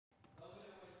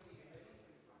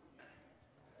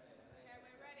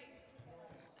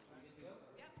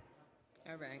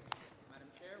All right. Madam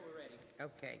Chair, we're ready.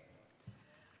 Okay.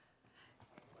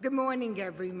 Good morning,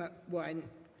 everyone.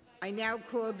 I now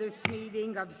call this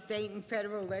meeting of state and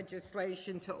federal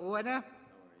legislation to order.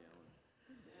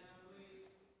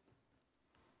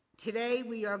 Today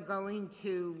we are going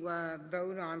to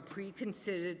vote on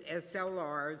pre-considered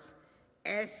SLRs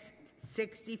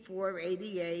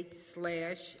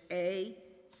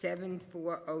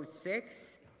S6488/A7406,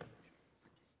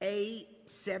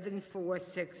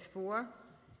 A7464,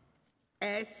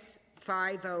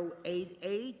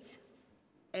 S5088,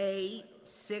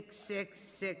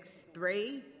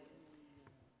 A6663,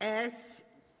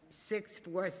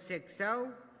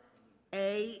 S6460,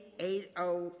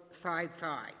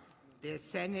 A8055. They're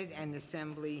Senate and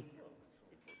Assembly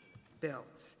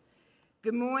bills.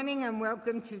 Good morning and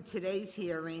welcome to today's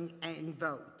hearing and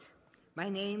vote. My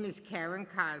name is Karen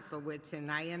Koslowitz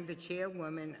and I am the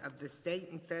chairwoman of the State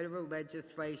and Federal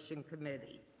Legislation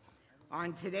Committee.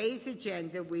 On today's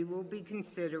agenda, we will be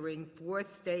considering 4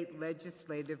 state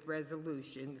legislative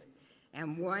resolutions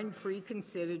and 1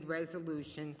 pre-considered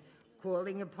resolution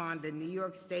calling upon the New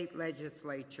York State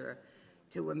Legislature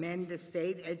to amend the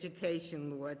state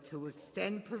education law to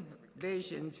extend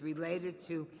provisions related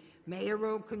to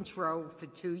mayoral control for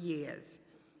 2 years.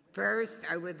 First,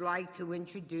 I would like to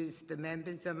introduce the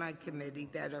members of my committee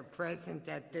that are present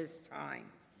at this time.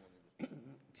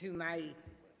 To my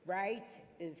right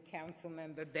is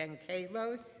Councilmember Ben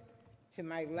Kalos. To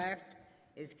my left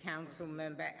is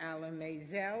Councilmember Alan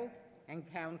Maisel and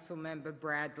Councilmember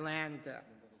Brad Lander.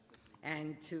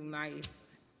 And to my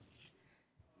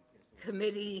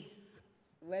committee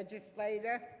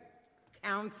legislator,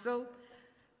 Council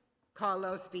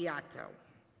Carlos Beato.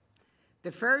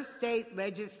 The first state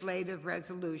legislative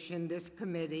resolution this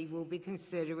committee will be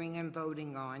considering and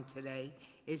voting on today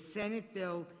is Senate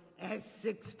Bill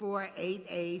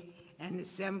S6488 and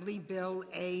Assembly Bill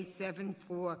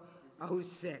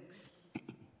A7406.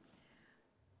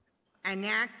 An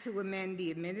act to amend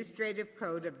the administrative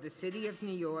code of the City of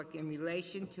New York in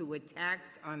relation to a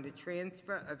tax on the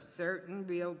transfer of certain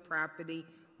real property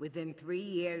within 3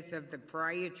 years of the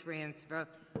prior transfer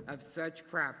of such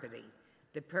property.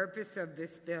 The purpose of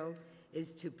this bill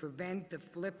is to prevent the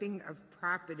flipping of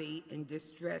property in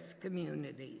distressed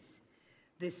communities.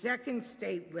 The second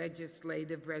state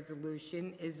legislative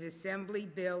resolution is Assembly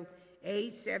Bill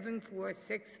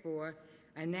A7464,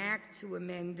 an act to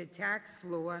amend the tax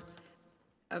law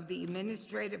of the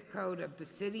Administrative Code of the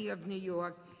City of New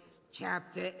York,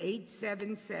 Chapter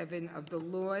 877 of the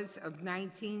Laws of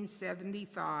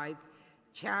 1975,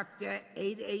 Chapter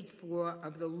 884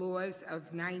 of the Laws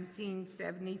of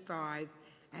 1975,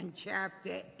 and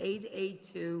Chapter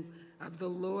 882 of the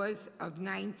Laws of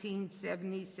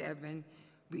 1977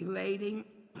 relating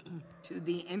to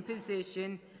the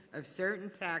imposition of certain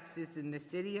taxes in the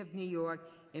City of New York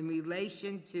in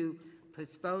relation to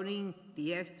postponing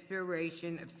the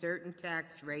expiration of certain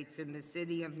tax rates in the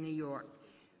City of New York.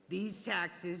 These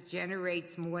taxes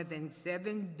generates more than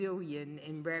 $7 billion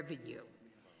in revenue.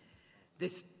 The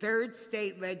third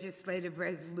state legislative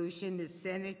resolution is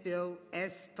Senate Bill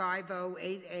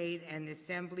S5088 and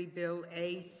Assembly Bill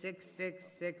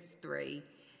A6663,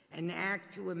 an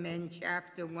act to amend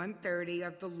Chapter 130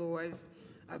 of the Laws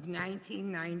of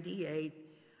 1998,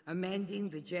 amending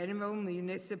the general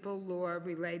municipal law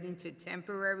relating to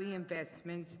temporary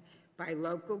investments by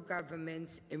local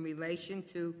governments in relation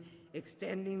to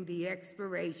extending the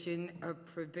expiration of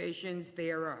provisions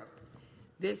thereof.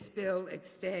 This bill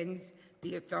extends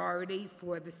the authority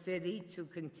for the city to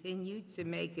continue to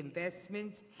make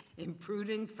investments in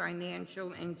prudent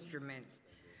financial instruments.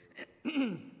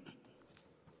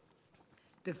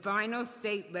 The final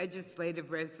state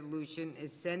legislative resolution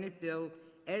is Senate Bill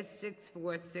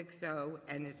S6460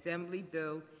 and Assembly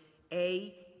Bill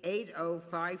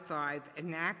A8055,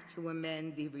 an act to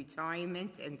amend the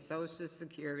Retirement and Social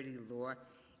Security law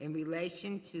in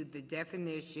relation to the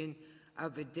definition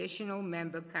of additional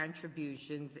member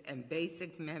contributions and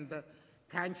basic member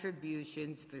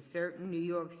contributions for certain New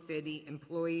York City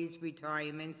employees'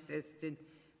 retirement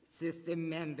system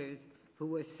members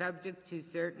who are subject to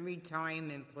certain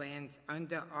retirement plans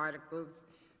under Articles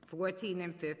 14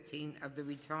 and 15 of the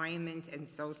Retirement and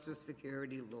Social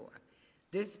Security law.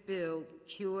 This bill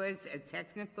cures a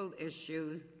technical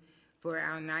issue for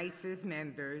our NYCC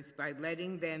members by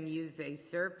letting them use a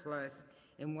surplus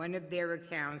in one of their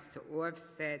accounts to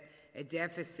offset a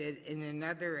deficit in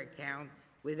another account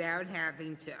without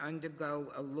having to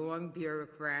undergo a long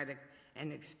bureaucratic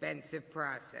and expensive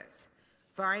process.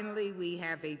 Finally, we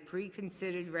have a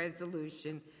pre-considered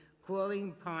resolution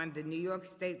calling upon the New York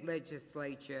State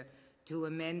Legislature to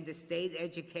amend the state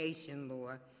education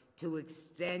law to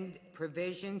extend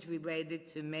provisions related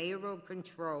to mayoral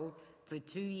control for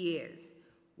 2 years.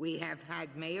 We have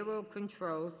had mayoral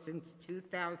control since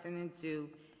 2002,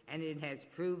 and it has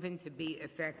proven to be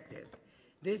effective.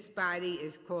 This body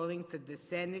is calling for the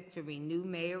Senate to renew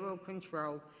mayoral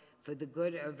control for the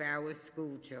good of our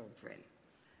school children.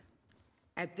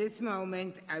 At this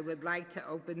moment, I would like to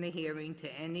open the hearing to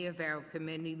any of our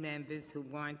committee members who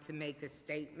want to make a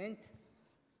statement.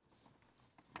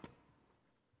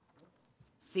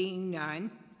 Seeing none,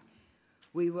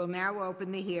 we will now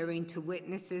open the hearing to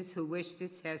witnesses who wish to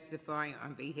testify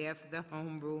on behalf of the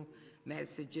Home Rule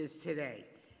messages today.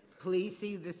 Please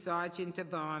see the Sergeant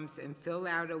of Arms and fill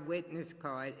out a witness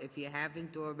card if you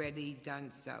haven't already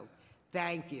done so.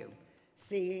 Thank you.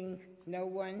 Seeing no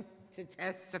one to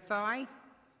testify,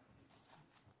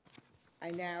 I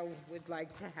now would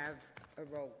like to have a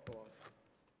roll call.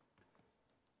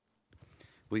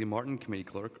 William Martin, Committee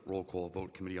Clerk. Roll call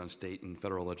vote, Committee on State and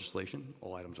Federal Legislation.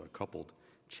 All items are coupled.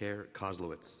 Chair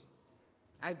Kozlowitz.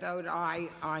 I vote aye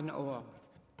on all.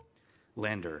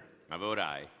 Lander. I vote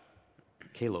aye.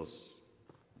 Kalos.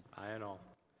 Aye on all.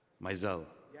 Mizell.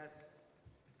 Yes.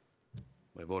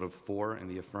 By a vote of 4 in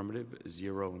the affirmative,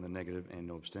 0 in the negative, and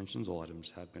no abstentions, all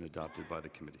items have been adopted by the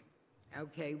committee.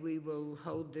 Okay, we will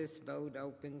hold this vote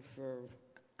open for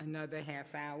another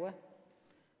half hour.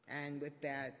 And with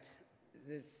that,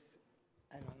 I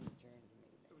don't adjourn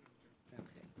the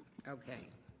meeting. Okay.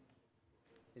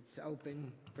 It's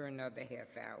open for another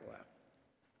half hour.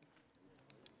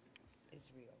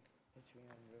 Israel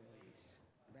Ruiz,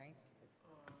 right?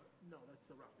 No, that's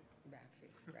Rafi.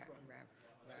 Rafael Perez,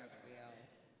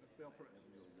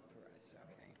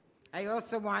 okay. I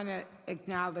also want to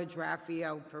acknowledge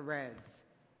Rafael Perez.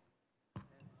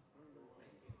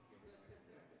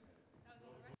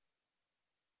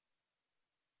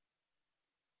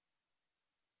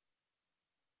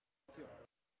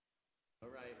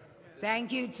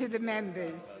 Thank you to the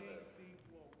members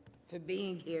for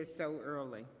being here so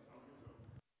early.